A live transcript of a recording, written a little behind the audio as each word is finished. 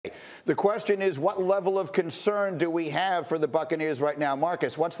The question is, what level of concern do we have for the Buccaneers right now?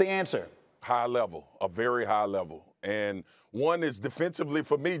 Marcus, what's the answer? High level, a very high level. And one is defensively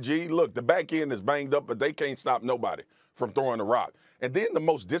for me, G. Look, the back end is banged up, but they can't stop nobody from throwing the rock. And then the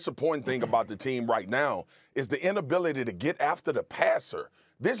most disappointing thing about the team right now is the inability to get after the passer.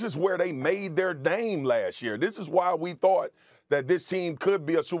 This is where they made their name last year. This is why we thought that this team could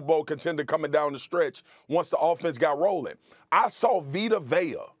be a Super Bowl contender coming down the stretch once the offense got rolling. I saw Vita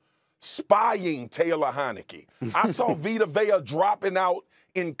Vea spying Taylor Heineke. I saw Vita Vea dropping out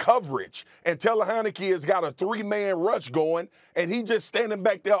in coverage, and Taylor Heineke has got a three-man rush going, and he just standing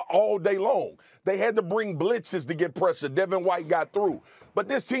back there all day long. They had to bring blitzes to get pressure. Devin White got through. But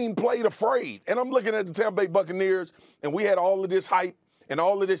this team played afraid. And I'm looking at the Tampa Bay Buccaneers, and we had all of this hype and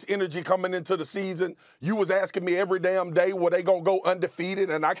all of this energy coming into the season. You was asking me every damn day, were they going to go undefeated?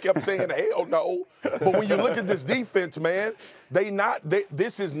 And I kept saying, hell no. But when you look at this defense, man,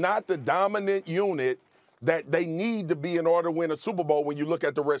 this is not the dominant unit that they need to be in order to win a Super Bowl when you look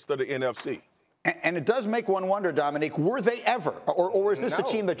at the rest of the NFC. And it does make one wonder, Domonique, were they ever? Or is this a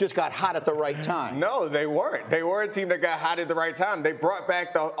team that just got hot at the right time? No, they weren't. They were a team that got hot at the right time. They brought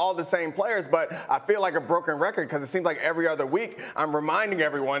back all the same players, but I feel like a broken record because it seems like every other week I'm reminding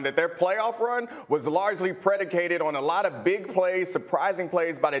everyone that their playoff run was largely predicated on a lot of big plays, surprising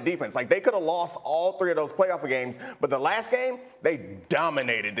plays by the defense. Like, they could have lost all three of those playoff games, but the last game, they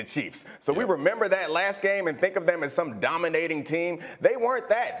dominated the Chiefs. So we remember that last game and think of them as some dominating team. They weren't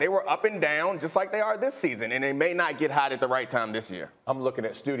that. They were up and down, just like they are this season, and they may not get hot at the right time this year. I'm looking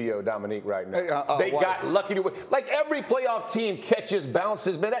at Studio Domonique right now. They got lucky to win. Like, every playoff team catches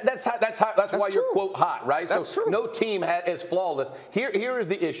bounces, man. That's why you're, quote, hot, right? That's true. No team is flawless. Here is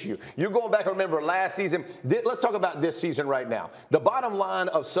the issue. You're going back and remember last season. Let's talk about this season right now. The bottom line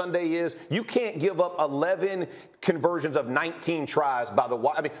of Sunday is you can't give up 11 conversions of 19 tries by the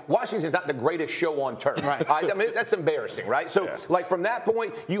 – I mean, Washington's not the greatest show on turf. Right. I mean, that's embarrassing, right? So, like, from that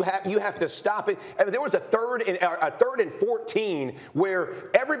point, you have to stop it. I mean, there was a third and 14 where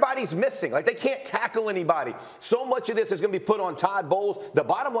everybody's missing. Like, they can't tackle anybody. So much of this is going to be put on Todd Bowles. The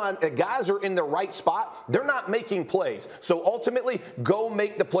bottom line, the guys are in the right spot. They're not making plays. So, ultimately, go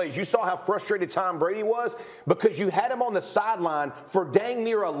make the plays. You saw how frustrated Tom Brady was because you had him on the sideline for dang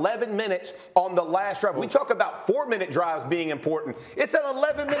near 11 minutes on the last drive. We talk about 4-minute drives being important. It's an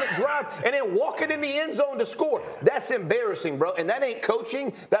 11-minute drive and then walking in the end zone to score. That's embarrassing, bro. And that ain't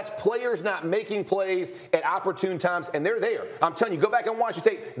coaching. That's players not making plays at opportune times, and they're there. I'm telling you, go back and watch the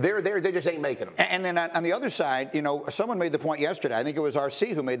tape. They're there. They just ain't making them. And then on the other side, you know, someone made the point yesterday. I think it was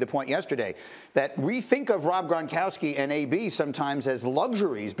RC who made the point yesterday that we think of Rob Gronkowski and AB sometimes as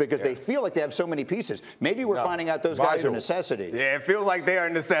luxuries because they feel like they have so many pieces. Maybe we're finding out those guys are necessities. Yeah, it feels like they are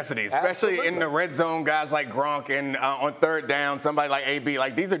necessities, especially in the red zone. Guys like Gronk and on third down, somebody like AB.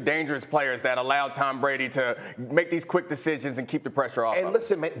 Like, these are dangerous players that allow Tom Brady to make these quick decisions and keep the pressure off. And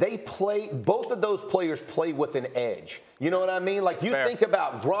listen, man, both of those players play with an edge. You know what I mean? Like, you think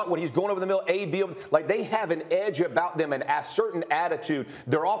about Gronk when he's going over the middle, AB, like, they have an edge about them and a certain attitude.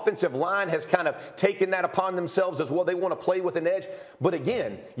 Their offensive line has kind of taken that upon themselves as well. They want to play with an edge. But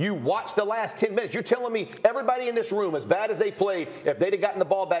again, you watch the last 10 minutes. You're telling me everybody in this room, as bad as they played, if they'd have gotten the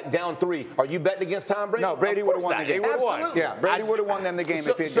ball back down 3, are you betting against Tom Brady? No, Brady would have won the game. Absolutely. Yeah, Brady would have won them the game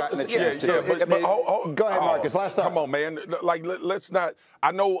if he had gotten the chance to. Go ahead, Marcus. Last thought. Come on, man. Like, let's not.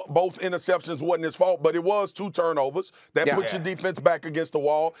 I know both interceptions wasn't his fault, but it was 2 turnovers that put your defense back against the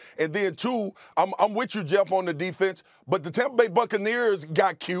wall. And then 2, I'm with you, Jeff, on the defense. But the Tampa Bay Buccaneers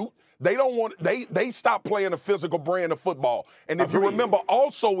got cute. They don't want. They stopped playing a physical brand of football. And if you remember,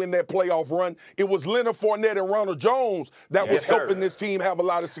 also in that playoff run, it was Leonard Fournette and Ronald Jones that was helping this team have a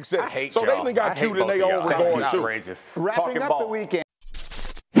lot of success. So they done got cute in their own regard too. Wrapping up the weekend.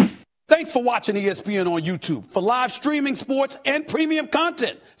 Thanks for watching ESPN on YouTube. For live streaming, sports, and premium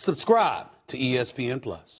content, subscribe to ESPN+.